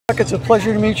It's a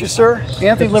pleasure to meet you, sir.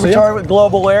 Anthony Libertari with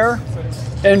Global Air.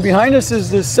 And behind us is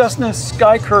the Cessna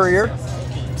SkyCourier.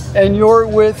 And you're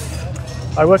with?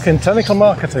 I work in technical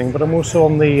marketing, but I'm also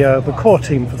on the core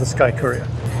team for the SkyCourier.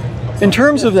 In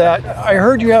terms of that, I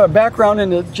heard you have a background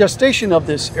in the gestation of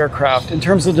this aircraft in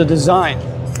terms of the design.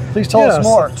 Please tell us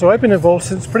more. So I've been involved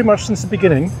pretty much since the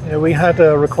beginning. We had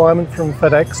a requirement from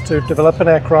FedEx to develop an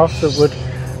aircraft that would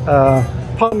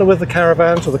partner with the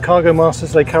caravans or the cargo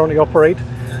masters they currently operate,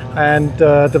 and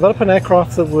develop an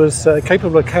aircraft that was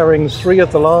capable of carrying 3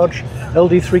 of the large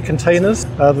LD3 containers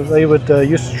that they would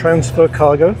use to transfer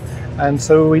cargo. And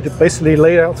so we basically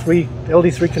laid out 3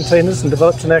 LD3 containers and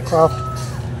developed an aircraft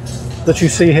that you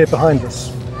see here behind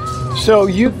us. So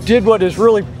you did what is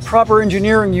really proper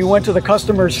engineering. You went to the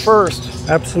customers first.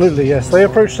 Absolutely, yes. They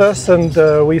approached us and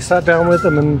we sat down with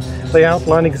them, and they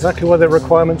outlined exactly what their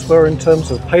requirements were in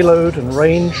terms of payload and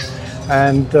range.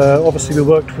 And obviously we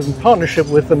worked in partnership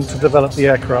with them to develop the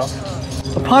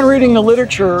aircraft. Upon reading the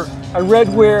literature, I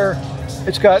read where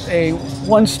it's got a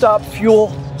one-stop fuel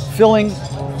filling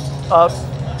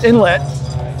inlet.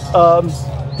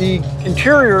 The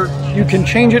interior, you can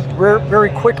change it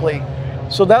very quickly.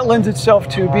 So that lends itself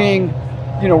to being,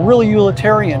 really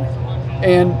utilitarian.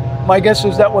 And my guess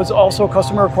is that was also a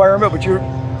customer requirement, but you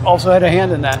also had a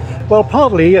hand in that. Well,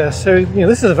 partly, yes. So,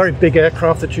 this is a very big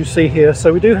aircraft that you see here.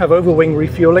 So we do have over-wing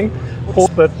refueling,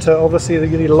 but obviously you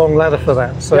need a long ladder for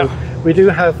that. So we do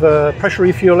have pressure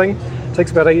refueling. It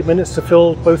takes about 8 minutes to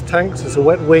fill both tanks. It's a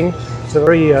wet wing, so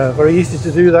very easy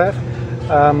to do that.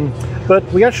 But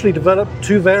we actually developed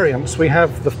 2 variants. We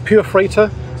have the pure freighter,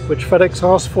 which FedEx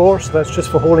asked for, so that's just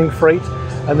for hauling freight.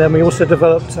 And then we also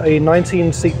developed a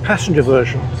 19-seat passenger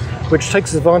version, which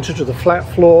takes advantage of the flat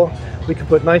floor. We can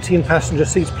put 19 passenger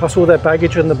seats plus all their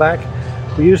baggage in the back.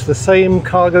 We use the same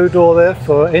cargo door there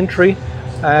for entry,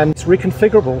 and it's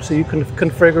reconfigurable, so you can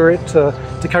configure it to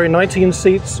carry 19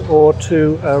 seats, or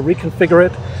to reconfigure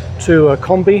it to a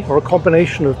combi or a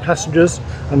combination of passengers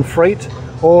and freight,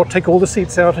 or take all the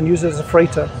seats out and use it as a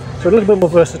freighter. So a little bit more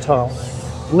versatile.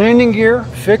 Landing gear,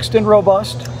 fixed and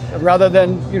robust, rather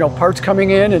than parts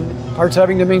coming in and parts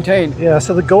having to maintain. Yeah,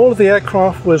 so the goal of the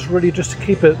aircraft was really just to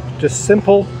keep it just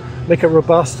simple, make it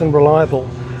robust and reliable.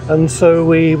 And so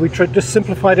we just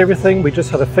simplified everything. We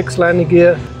just had a fixed landing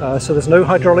gear, so there's no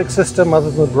hydraulic system other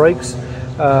than the brakes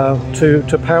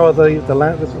to power the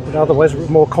otherwise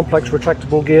more complex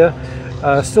retractable gear.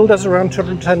 Still does around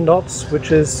 210 knots,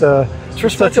 which is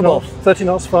 30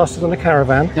 knots faster than a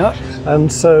caravan. Yeah.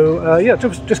 And so,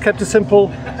 just kept it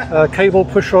simple. Cable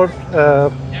push-rod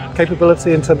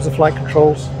capability in terms of flight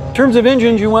controls. In terms of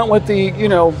engines, you went with the,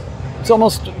 it's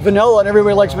almost vanilla, and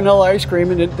everybody likes vanilla ice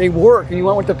cream, and they work. And you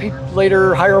went with the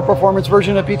later higher performance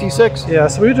version of PT6. Yeah,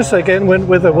 so we just again went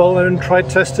with a well-known,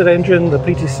 tried-tested engine, the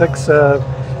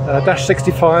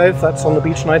PT6-65. That's on the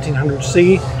Beech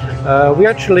 1900C. We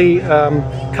actually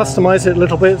customize it a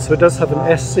little bit, so it does have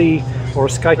an SC or a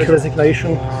SkyCourier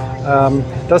designation.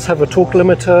 Does have a torque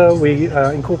limiter. We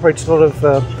incorporated a lot of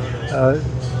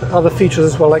other features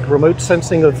as well, like remote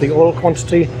sensing of the oil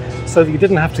quantity, so that you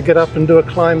didn't have to get up and do a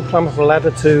climb up a ladder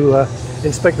to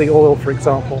inspect the oil, for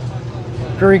example.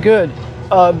 Very good.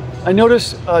 I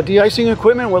noticed de-icing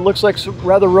equipment, what looks like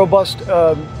rather robust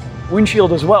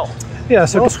windshield as well. Yeah,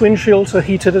 so most windshields are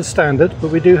heated as standard, but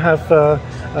we do have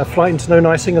flight into no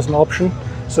icing as an option.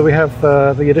 So we have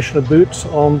the addition of boots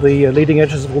on the leading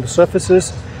edges of all the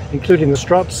surfaces, including the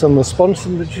struts and the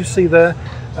sponson that you see there,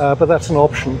 but that's an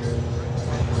option.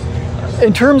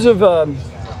 In terms of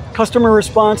customer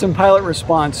response and pilot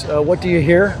response, what do you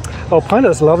hear? Well,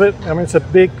 pilots love it. I mean, it's a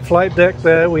big flight deck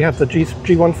there. We have the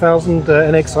G1000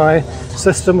 NXI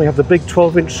system. We have the big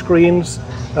 12-inch screens,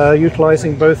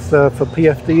 utilizing both for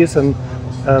PFDs and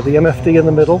the MFD in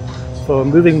the middle, for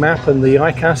moving map, and the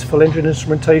ICAS full engine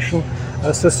instrumentation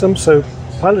system. So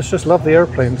pilots just love the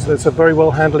airplane. So it's a very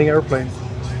well handling airplane.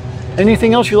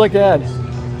 Anything else you'd like to add?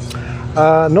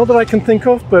 Not that I can think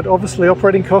of, but obviously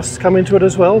operating costs come into it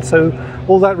as well. So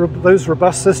all those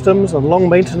robust systems and long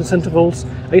maintenance intervals,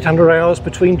 800 hours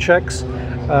between checks.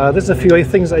 There's a few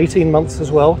things, 18 months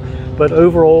as well. But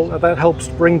overall, that helps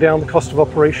bring down the cost of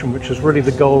operation, which is really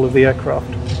the goal of the aircraft.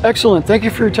 Excellent. Thank you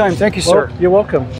for your time. Thank you, sir. Well, you're welcome.